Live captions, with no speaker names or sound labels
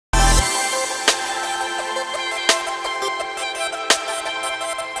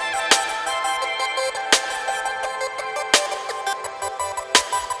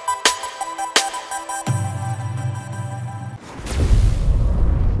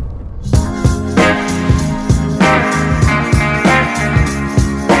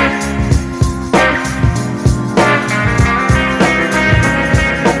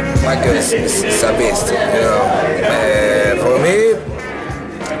is a beast. You know, for me,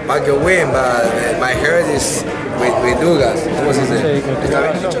 Pacquiao win, but my heart is with Ugas. What's his name?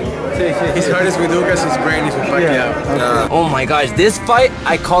 His heart is with Ugas, his brain is with Pacquiao. Oh my gosh, this fight,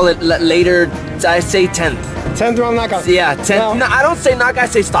 I call it later, I say 10th. 10th round knockout. Yeah, 10th. No, I don't say knockout, I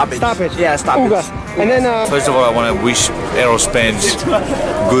say stoppage. Stoppage. Yeah, stoppage. Ugas. And then, first of all, I want to wish Errol Spence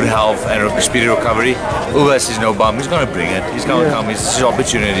good health and speedy recovery. Ugas is no bum. He's going to bring it. He's going to come. It's his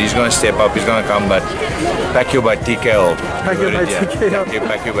opportunity. He's going to step up. He's going to come. But Pacquiao by TKO. Pacquiao by TKO.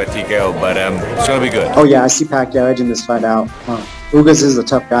 Pacquiao by TKO. But it's going to be good. Oh yeah, I see Pacquiao edging this fight out. Ugas is a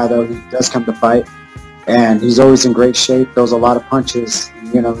tough guy though. He does come to fight, and he's always in great shape. Throws a lot of punches.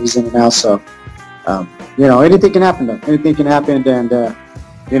 You know, he's in and out. So, you know, anything can happen though. Anything can happen, and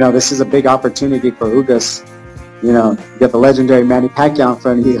you know, this is a big opportunity for Ugas. You know, you got the legendary Manny Pacquiao in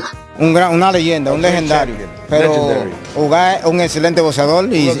front of you. Una leyenda, un legendario. Pero Ugas es un excelente boxeador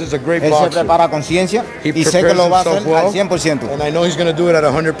y él se prepara con ciencia y sé que lo va a hacer al 100%. And I know he's going to do it at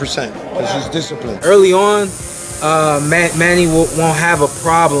 100% because he's disciplined. Early on, Manny won't have a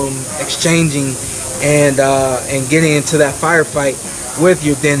problem exchanging and getting into that firefight with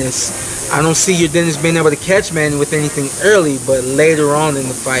Yordenis. I don't see Yordenis being able to catch Manny with anything early, but later on in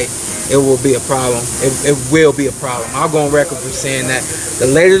the fight, it will be a problem. It will be a problem. I'll go on record for saying that the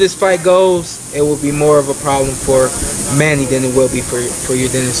later this fight goes, it will be more of a problem for Manny than it will be for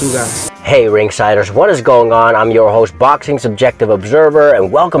Yordenis Ugas. Hey Ringsiders, what is going on? I'm your host, Boxing Subjective Observer,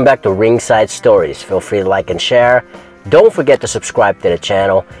 and welcome back to Ringside Stories. Feel free to like and share. Don't forget to subscribe to the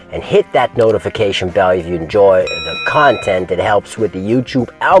channel and hit that notification bell if you enjoy the content. It helps with the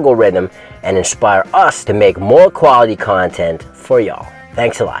YouTube algorithm and inspire us to make more quality content for y'all.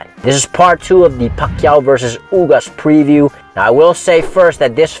 Thanks a lot. This is part 2 of the Pacquiao versus Ugas preview. Now I will say first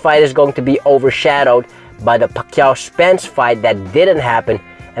that this fight is going to be overshadowed by the Pacquiao-Spence fight that didn't happen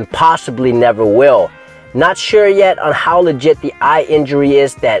and possibly never will. Not sure yet on how legit the eye injury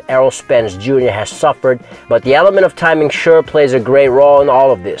is that Errol Spence Jr. has suffered, but the element of timing sure plays a great role in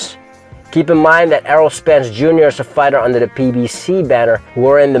all of this. Keep in mind that Errol Spence Jr. is a fighter under the PBC banner who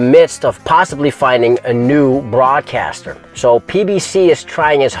are in the midst of possibly finding a new broadcaster. So PBC is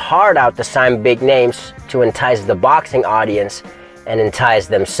trying his heart out to sign big names to entice the boxing audience and entice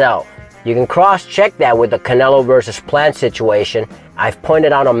themselves. You can cross-check that with the Canelo versus Plant situation. I've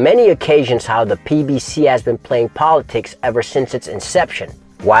pointed out on many occasions how the PBC has been playing politics ever since its inception.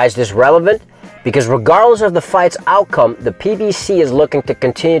 Why is this relevant? Because regardless of the fight's outcome, the PBC is looking to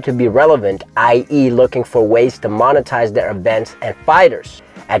continue to be relevant, i.e. looking for ways to monetize their events and fighters.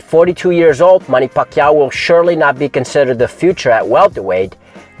 At 42 years old, Manny Pacquiao will surely not be considered the future at welterweight.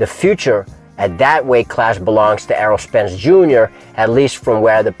 The future at that weight class belongs to Errol Spence Jr., at least from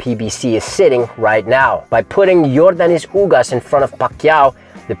where the PBC is sitting right now. By putting Yordenis Ugas in front of Pacquiao,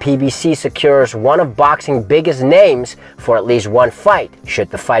 the PBC secures one of boxing's biggest names for at least one fight. Should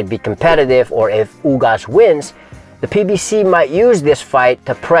the fight be competitive or if Ugas wins, the PBC might use this fight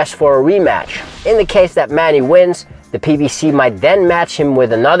to press for a rematch. In the case that Manny wins, the PBC might then match him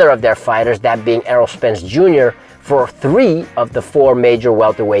with another of their fighters, that being Errol Spence Jr., for 3 of the 4 major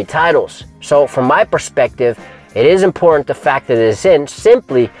welterweight titles. So from my perspective, it is important to factor this in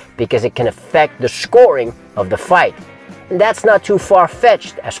simply because it can affect the scoring of the fight. And that's not too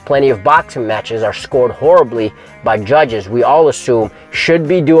far-fetched, as plenty of boxing matches are scored horribly by judges we all assume should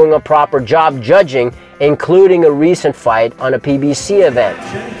be doing a proper job judging, including a recent fight on a PBC event.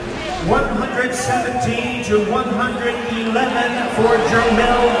 117 to 111 for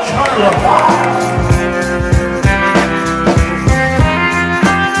Jermell Charlo.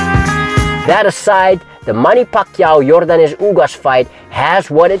 That aside, the Manny Pacquiao-Yordenis Ugas fight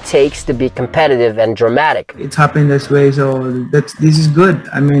has what it takes to be competitive and dramatic. It's happened this way, so this is good.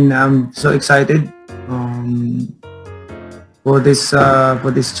 I mean, I'm so excited for this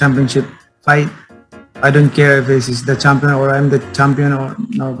championship fight. I don't care if this is the champion or I'm the champion or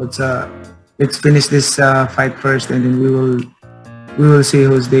no, but let's finish this fight first, and then we will see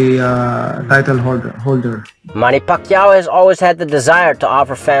who's the title holder. Manny Pacquiao has always had the desire to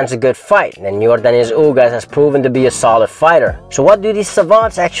offer fans a good fight, and Yordenis Ugas has proven to be a solid fighter. So what do these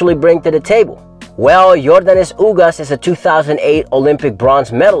savants actually bring to the table? Well, Yordenis Ugas is a 2008 Olympic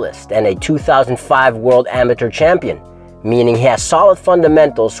bronze medalist and a 2005 World Amateur Champion, meaning he has solid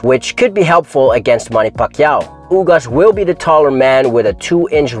fundamentals which could be helpful against Manny Pacquiao. Ugas will be the taller man with a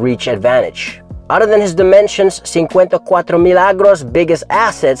 2-inch reach advantage. Other than his dimensions, 54 Milagros' biggest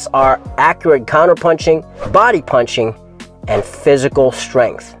assets are accurate counterpunching, body punching, and physical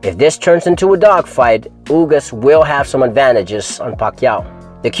strength. If this turns into a dogfight, Ugas will have some advantages on Pacquiao.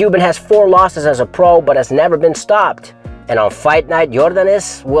 The Cuban has 4 losses as a pro but has never been stopped. And on fight night,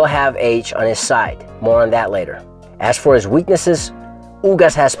 Yordenis will have Age on his side. More on that later. As for his weaknesses,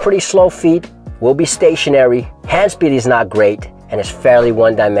 Ugas has pretty slow feet, will be stationary, hand speed is not great, and is fairly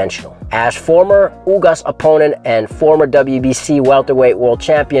one-dimensional. As former Ugas opponent and former WBC welterweight world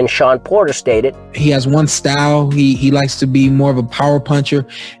champion Sean Porter stated, he has one style. He likes to be more of a power puncher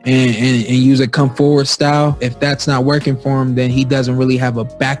and use a come forward style. If that's not working for him, then he doesn't really have a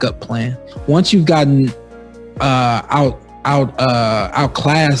backup plan. Once you've gotten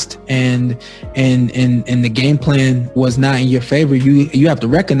outclassed and the game plan was not in your favor, you have to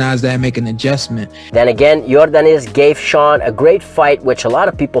recognize that and make an adjustment. Then again, Yordenis gave Sean a great fight, which a lot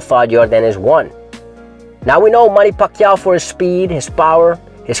of people thought Yordenis won. Now we know Manny Pacquiao for his speed, his power,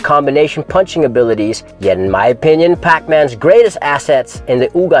 his combination punching abilities, yet in my opinion, Pac-Man's greatest assets in the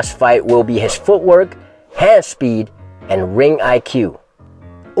Ugas fight will be his footwork, hand speed, and ring IQ.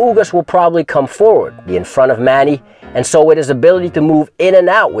 Ugas will probably come forward, be in front of Manny, and so with his ability to move in and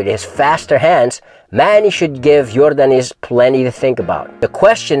out with his faster hands, Manny should give Yordenis plenty to think about. The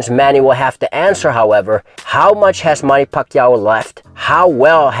questions Manny will have to answer, however, how much has Manny Pacquiao left, how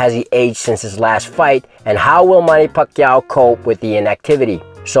well has he aged since his last fight, and how will Manny Pacquiao cope with the inactivity?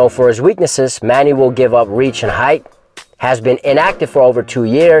 So for his weaknesses, Manny will give up reach and height, has been inactive for over 2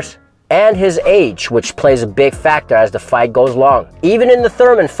 years, and his age, which plays a big factor as the fight goes long. Even in the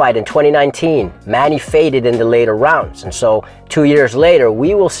Thurman fight in 2019, Manny faded in the later rounds, and so 2 years later,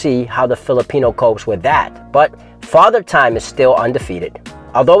 we will see how the Filipino copes with that. But Father Time is still undefeated.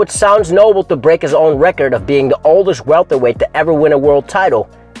 Although it sounds noble to break his own record of being the oldest welterweight to ever win a world title,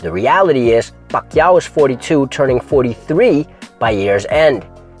 the reality is Pacquiao is 42, turning 43 by year's end.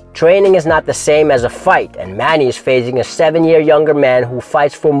 Training is not the same as a fight, and Manny is facing a 7-year younger man who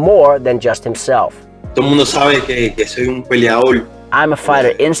fights for more than just himself. Todo mundo sabe que soy un peleador. I'm a fighter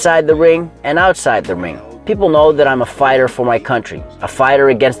inside the ring and outside the ring. People know that I'm a fighter for my country, a fighter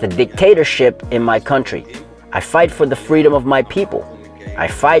against the dictatorship in my country. I fight for the freedom of my people. I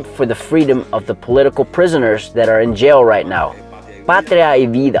fight for the freedom of the political prisoners that are in jail right now. Patria y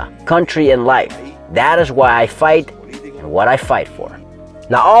vida, country and life. That is why I fight and what I fight for.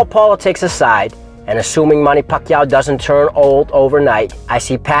 Now, all politics aside, and assuming Manny Pacquiao doesn't turn old overnight, I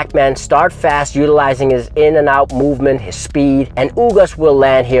see Pac-Man start fast utilizing his in and out movement, his speed, and Ugas will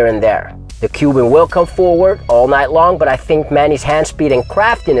land here and there. The Cuban will come forward all night long, but I think Manny's hand speed and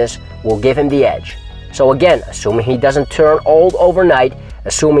craftiness will give him the edge. So again, assuming he doesn't turn old overnight,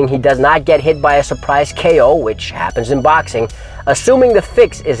 assuming he does not get hit by a surprise KO, which happens in boxing, assuming the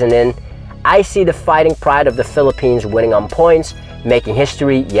fix isn't in, I see the fighting pride of the Philippines winning on points, making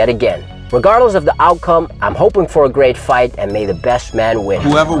history yet again. Regardless of the outcome, I'm hoping for a great fight, and may the best man win.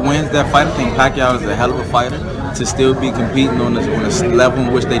 Whoever wins that fight, I think Pacquiao is a hell of a fighter. To still be competing on a level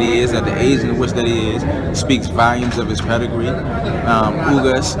in which that he is, at the age in which that he is, speaks volumes of his pedigree.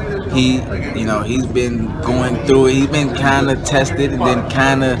 Ugas, he's been going through it. He's been kind of tested and then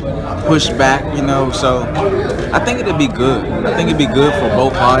kind of pushed back, so I think it'd be good. I think it'd be good for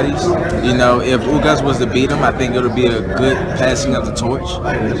both parties. If Ugas was to beat him, I think it'll be a good passing of the torch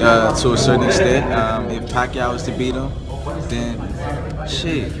to a certain extent. If Pacquiao was to beat him, then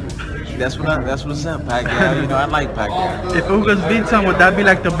shit. That's what's up, Pacquiao. I like Pacquiao. If Ugas beats him, would that be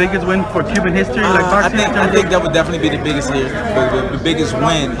like the biggest win for Cuban history? I think that would definitely be the biggest the biggest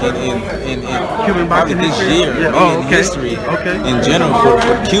win in Cuban boxing this history? year, in history, in general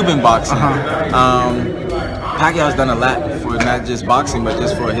for Cuban boxing. Pacquiao's done a lot for not just boxing, but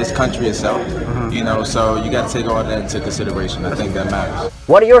just for his country itself. So you got to take all that into consideration. I think that matters.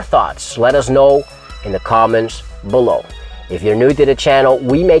 What are your thoughts? Let us know in the comments below. If you're new to the channel,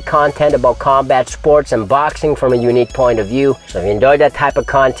 we make content about combat sports and boxing from a unique point of view. So if you enjoy that type of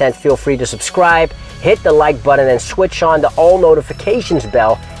content, feel free to subscribe, hit the like button, and switch on the all notifications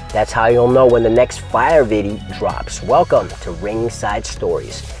bell. That's how you'll know when the next fire video drops. Welcome to Ringside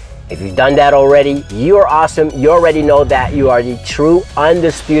Stories. If you've done that already, you are awesome. You already know that you are the true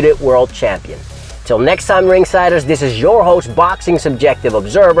undisputed world champion. Till next time, Ringsiders, this is your host, Boxing Subjective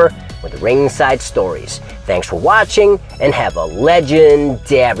Observer, with Ringside Stories. Thanks for watching, and have a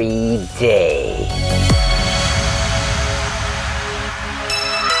legendary day.